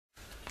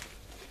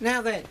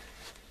Now then,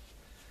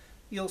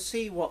 you'll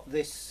see what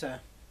this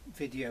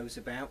video is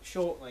about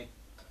shortly,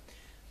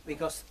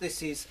 because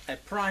this is a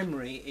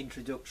primary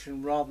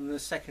introduction rather than a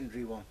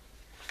secondary one.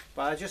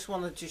 But I just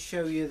wanted to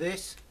show you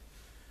this.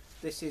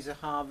 This is a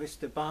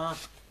harvester bar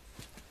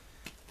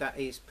that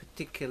is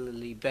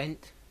particularly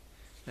bent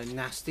and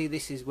nasty.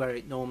 This is where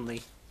it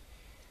normally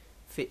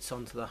fits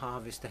onto the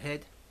harvester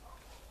head.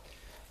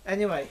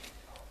 Anyway,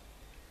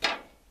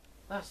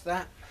 that's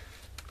that.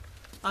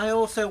 I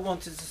also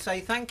wanted to say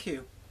thank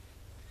you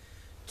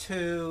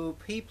to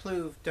people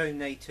who've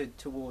donated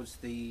towards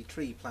the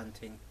tree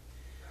planting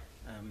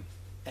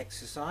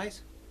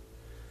exercise.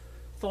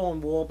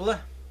 Thorn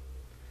Warbler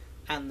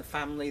and the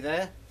family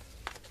there.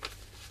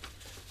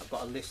 I've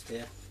got a list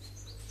here.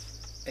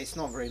 It's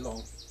not very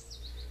long.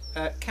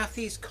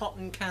 Kathy's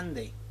Cotton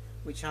Candy,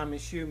 which I'm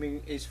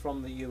assuming is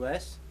from the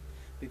US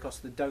because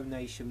the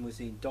donation was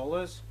in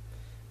dollars,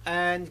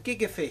 and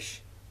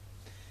Gigafish.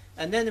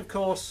 And then of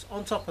course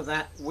on top of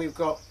that we've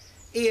got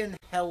Ian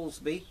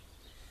Helsby,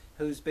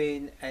 who's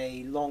been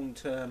a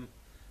long-term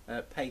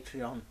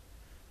Patreon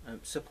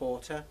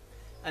supporter,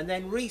 and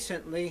then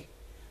recently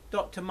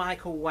Dr.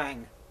 Michael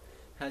Wang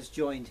has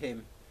joined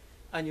him,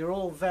 and you're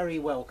all very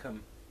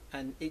welcome.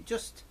 And it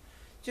just,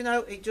 you know,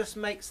 it just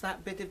makes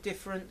that bit of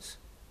difference.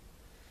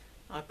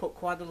 I put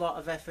quite a lot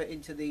of effort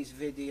into these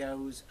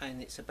videos,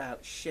 and it's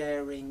about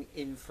sharing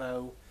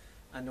info,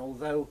 and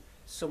although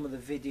some of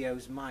the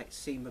videos might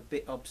seem a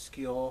bit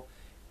obscure,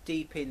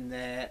 deep in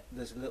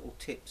there's a little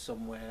tip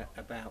somewhere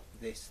about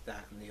this,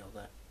 that and the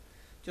other.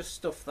 Just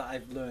stuff that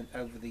I've learned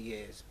over the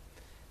years.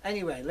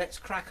 Anyway, let's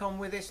crack on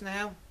with this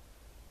now.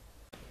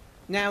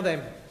 Now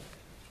then,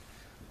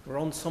 we're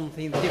on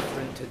something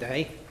different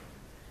today.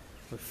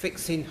 We're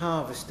fixing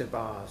harvester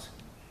bars.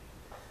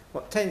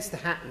 What tends to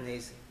happen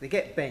is they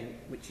get bent,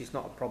 which is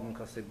not a problem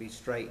because they'll be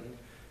straightened,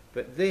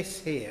 but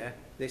this here,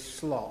 this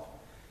slot,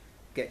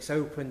 gets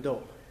opened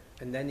up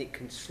and then it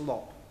can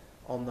slop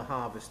on the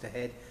harvester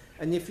head.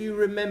 And if you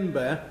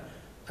remember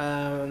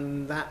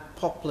that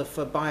poplar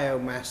for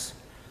biomass,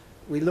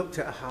 we looked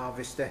at a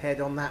harvester head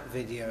on that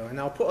video, and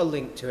I'll put a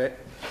link to it.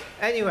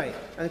 Anyway,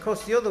 and of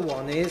course the other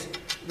one is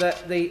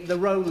that the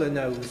roller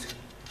nose,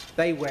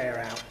 they wear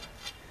out.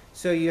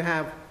 So you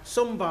have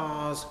some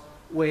bars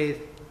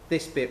with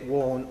this bit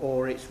worn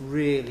or it's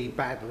really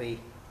badly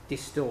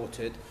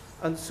distorted,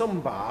 and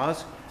some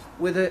bars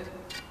with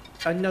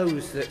a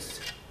nose that's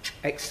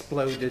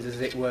exploded,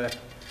 as it were,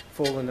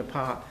 fallen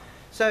apart.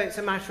 So it's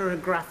a matter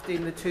of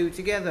grafting the two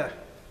together.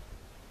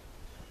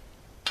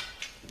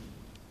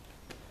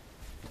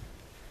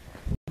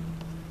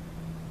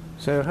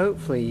 So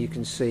hopefully you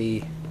can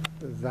see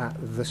that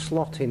the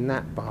slot in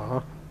that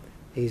bar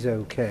is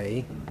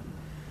okay,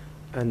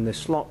 and the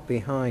slot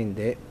behind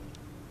it,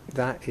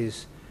 that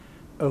is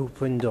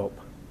opened up.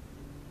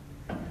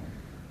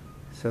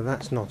 So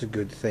that's not a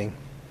good thing.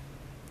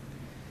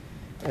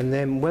 And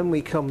then when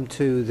we come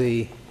to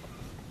the,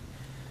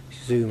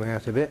 zoom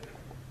out a bit,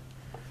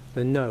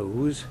 the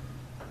nose,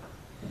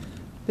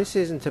 this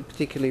isn't a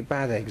particularly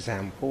bad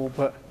example,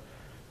 but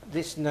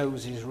this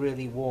nose is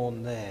really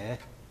worn there,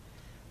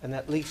 and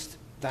at least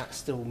that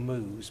still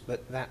moves,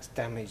 but that's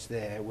damaged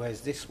there, whereas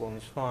this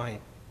one's fine.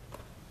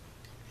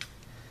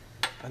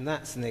 And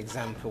that's an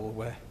example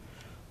where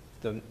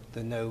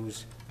the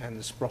nose and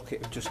the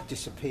sprocket have just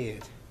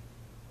disappeared.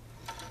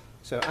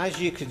 So as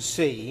you can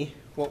see,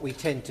 what we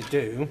tend to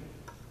do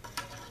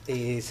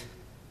is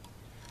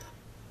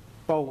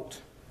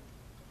bolt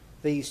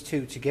these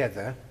two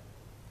together,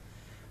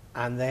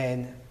 and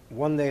then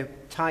when they're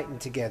tightened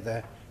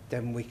together,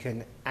 then we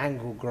can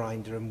angle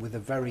grinder them with a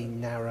very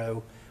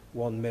narrow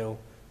 1mm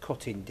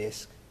cutting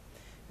disc,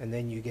 and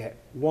then you get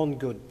one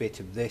good bit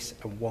of this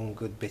and one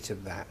good bit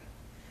of that,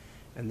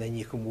 and then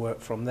you can work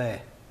from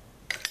there.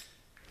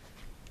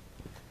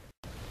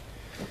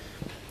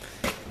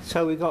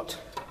 So we've got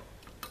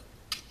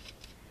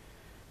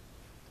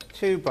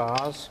two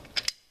bars,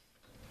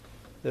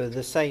 they're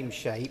the same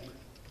shape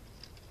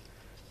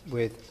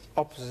with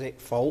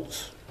opposite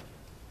faults.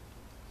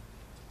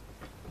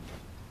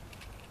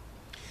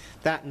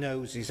 That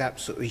nose is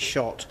absolutely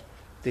shot,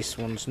 this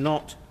one's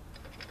not,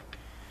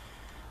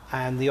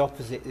 and the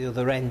opposite, the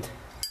other end.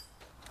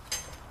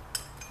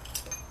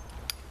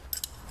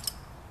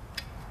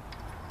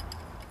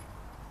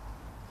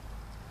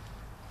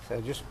 So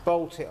just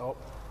bolt it up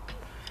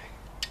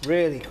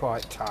really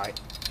quite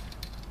tight.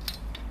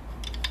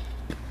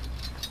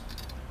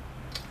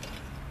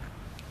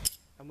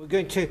 And we're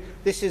going to,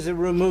 this is a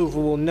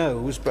removable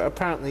nose, but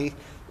apparently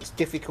it's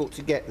difficult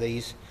to get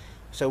these,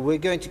 so we're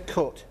going to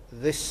cut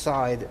this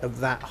side of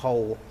that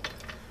hole.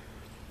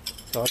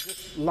 So I'll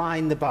just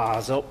line the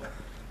bars up.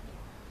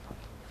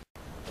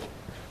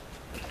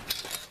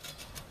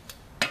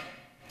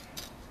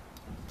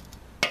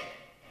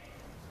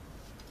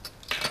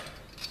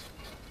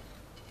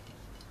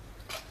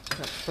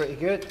 That's pretty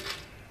good.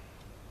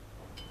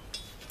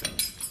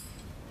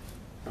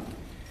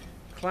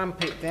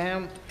 Clamp it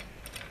down.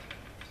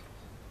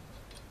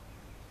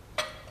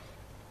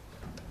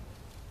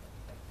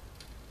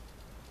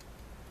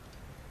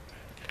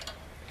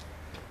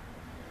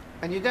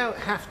 And you don't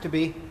have to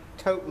be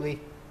totally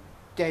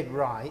dead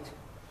right,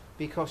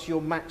 because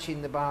you're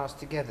matching the bars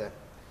together.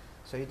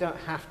 So you don't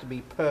have to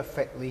be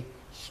perfectly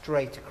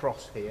straight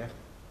across here.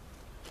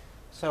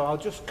 So I'll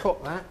just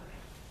cut that.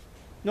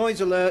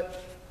 Noise alert.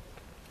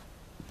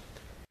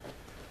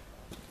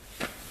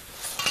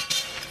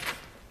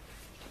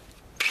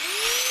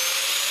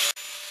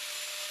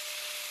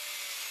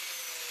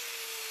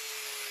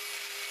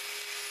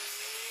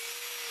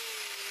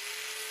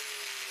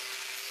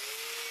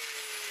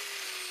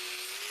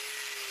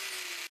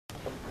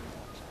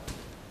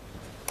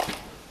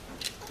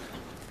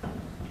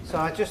 So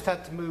I just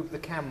had to move the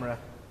camera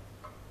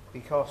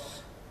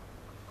because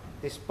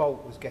this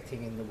bolt was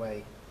getting in the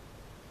way.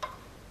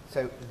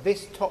 So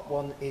this top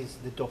one is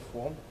the duff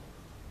one,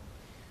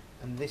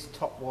 and this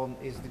top one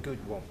is the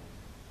good one.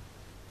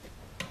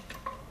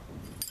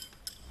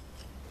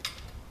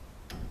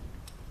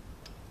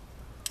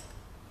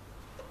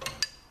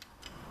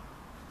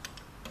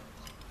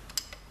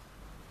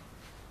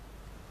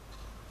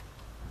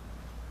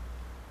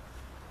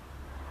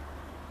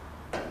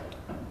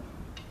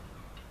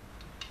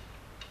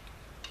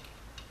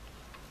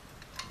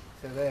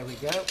 So there we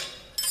go.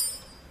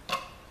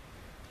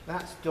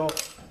 That's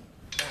duff,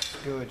 that's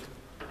good.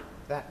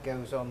 That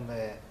goes on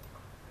there,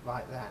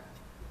 like that.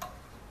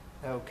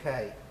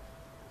 Okay.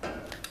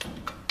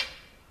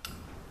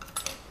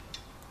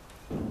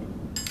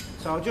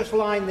 So I'll just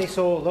line this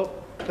all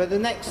up, but the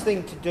next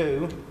thing to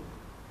do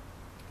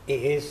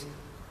is,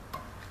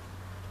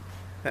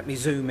 let me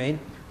zoom in.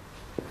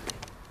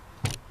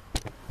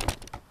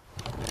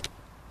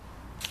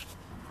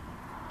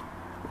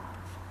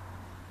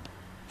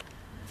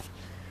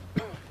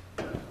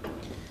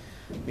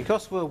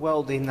 Because we're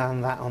welding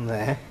that on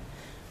there,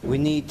 we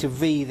need to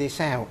V this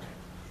out,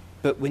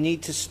 but we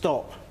need to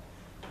stop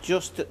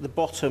just at the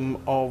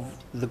bottom of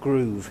the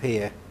groove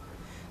here,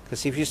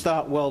 because if you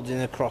start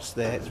welding across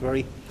there, it's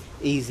very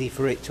easy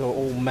for it to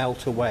all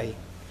melt away.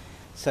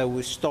 So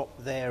we stop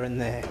there and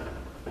there.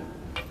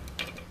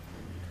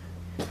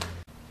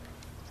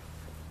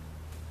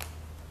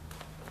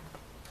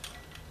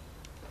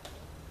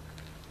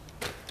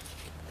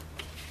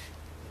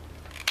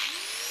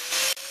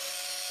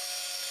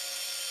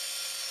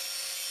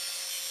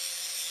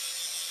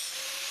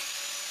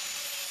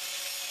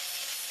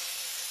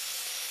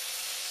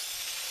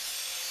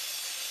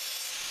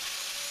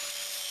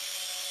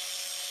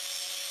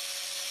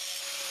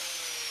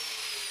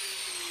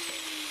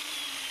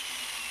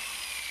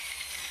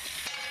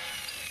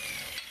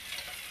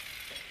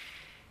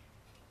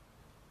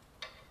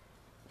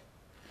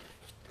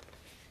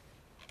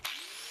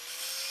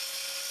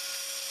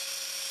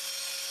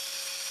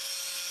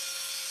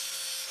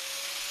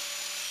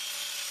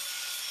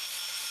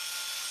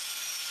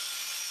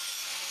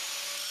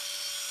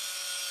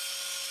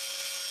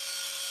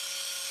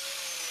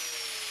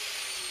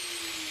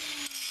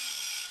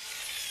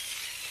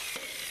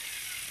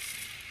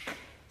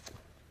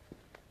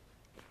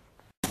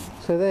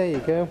 So there you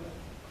go.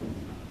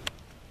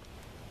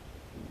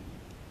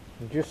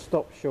 Just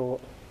stop short.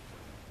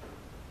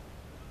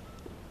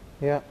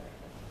 Yeah.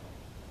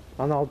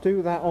 And I'll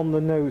do that on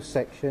the nose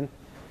section,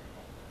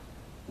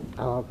 and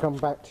I'll come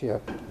back to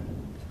you.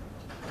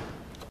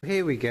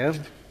 Here we go.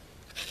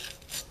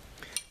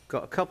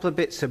 Got a couple of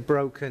bits of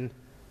broken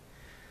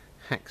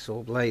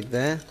hacksaw blade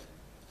there.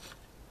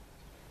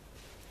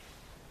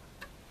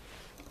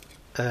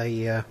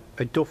 A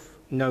duff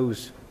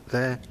nose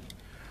there.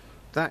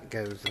 That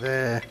goes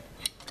there,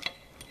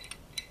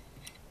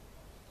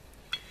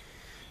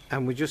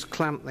 and we just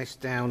clamp this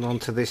down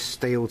onto this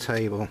steel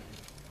table,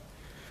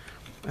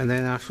 and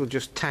then I shall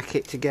just tack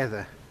it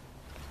together.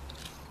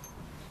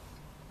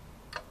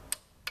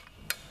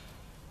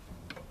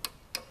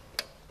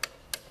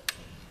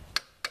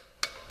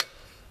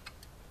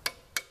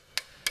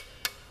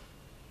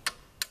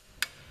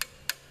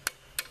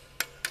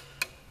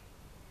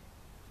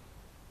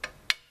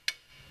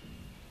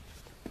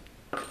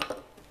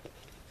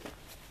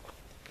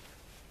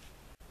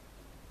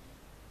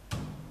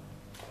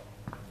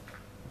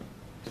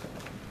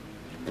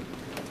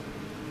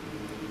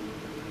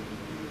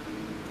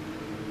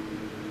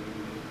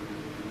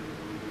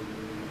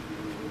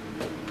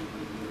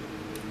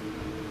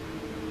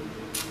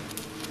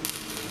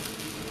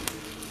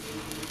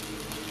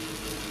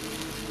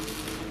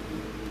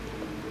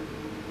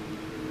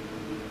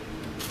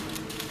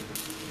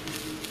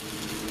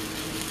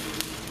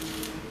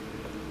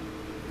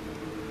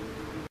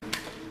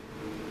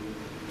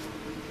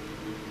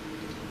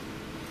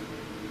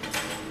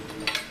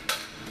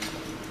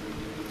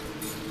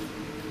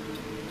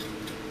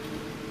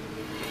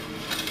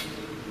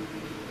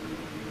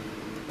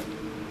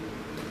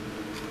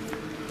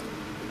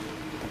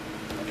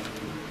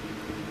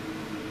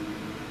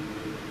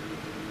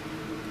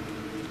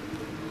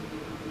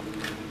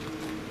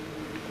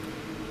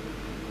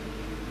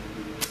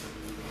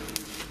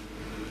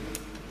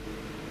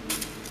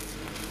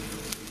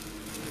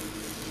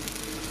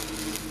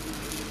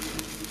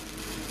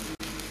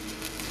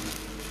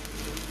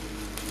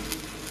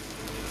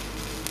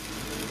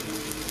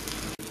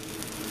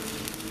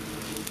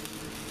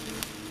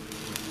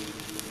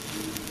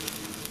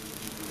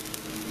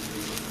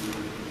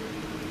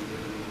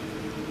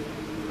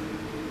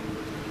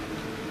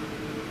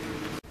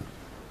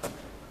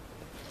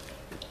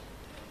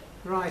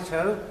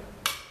 Righto.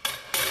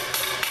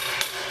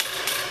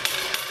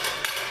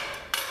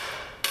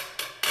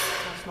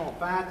 That's not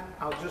bad.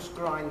 I'll just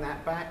grind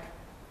that back.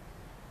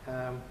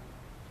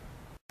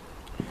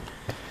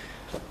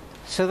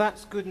 So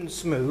that's good and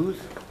smooth.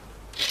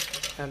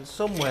 And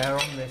somewhere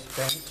on this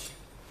bench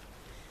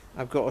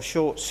I've got a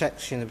short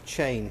section of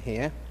chain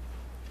here,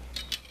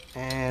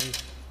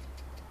 and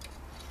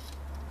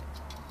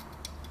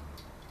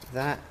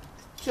that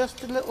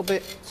just a little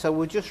bit, so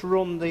we'll just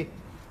run the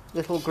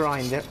little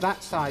grinder.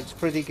 That side's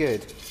pretty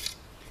good.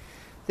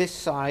 This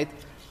side,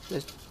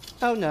 there's,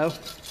 oh no,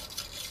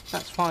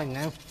 that's fine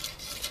now.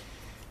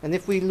 And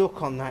if we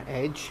look on that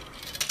edge,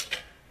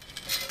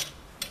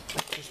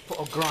 let's just put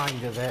a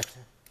grinder there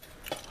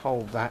to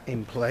hold that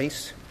in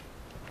place.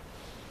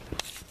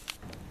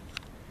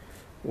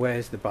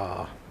 Where's the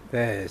bar?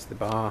 There's the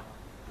bar.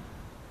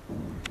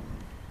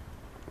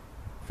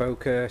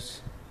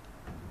 Focus.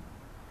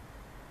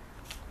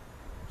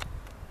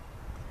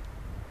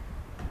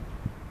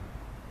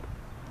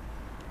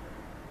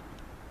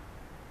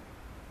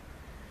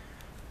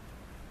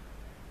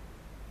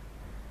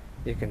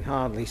 You can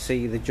hardly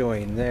see the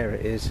join. There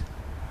it is,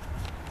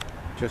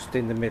 just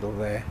in the middle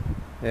there.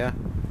 Yeah,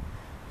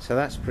 so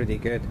that's pretty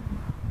good.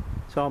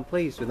 So I'm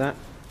pleased with that.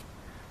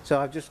 So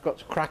I've just got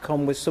to crack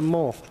on with some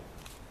more.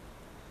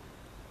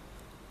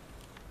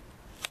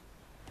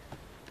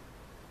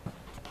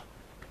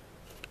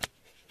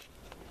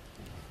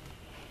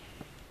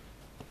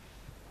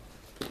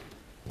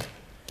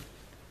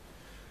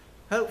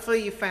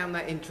 Hopefully you found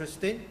that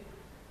interesting.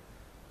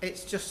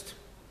 It's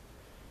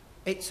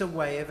a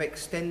way of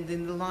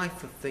extending the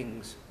life of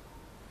things,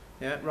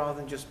 yeah, rather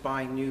than just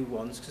buying new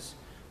ones. Because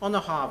on a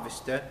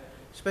harvester,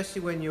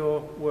 especially when you're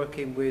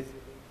working with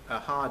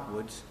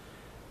hardwoods,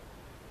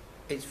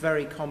 it's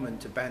very common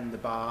to bend the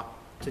bar,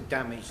 to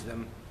damage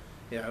them.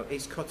 You know,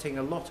 it's cutting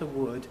a lot of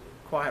wood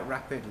quite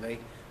rapidly,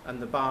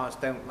 and the bars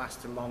don't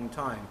last a long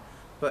time.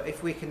 But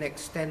if we can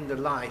extend the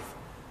life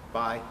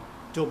by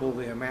double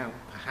the amount,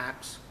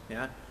 perhaps,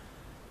 yeah,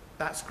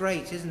 that's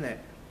great, isn't it?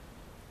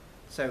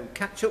 So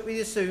catch up with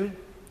you soon.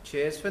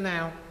 Cheers for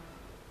now.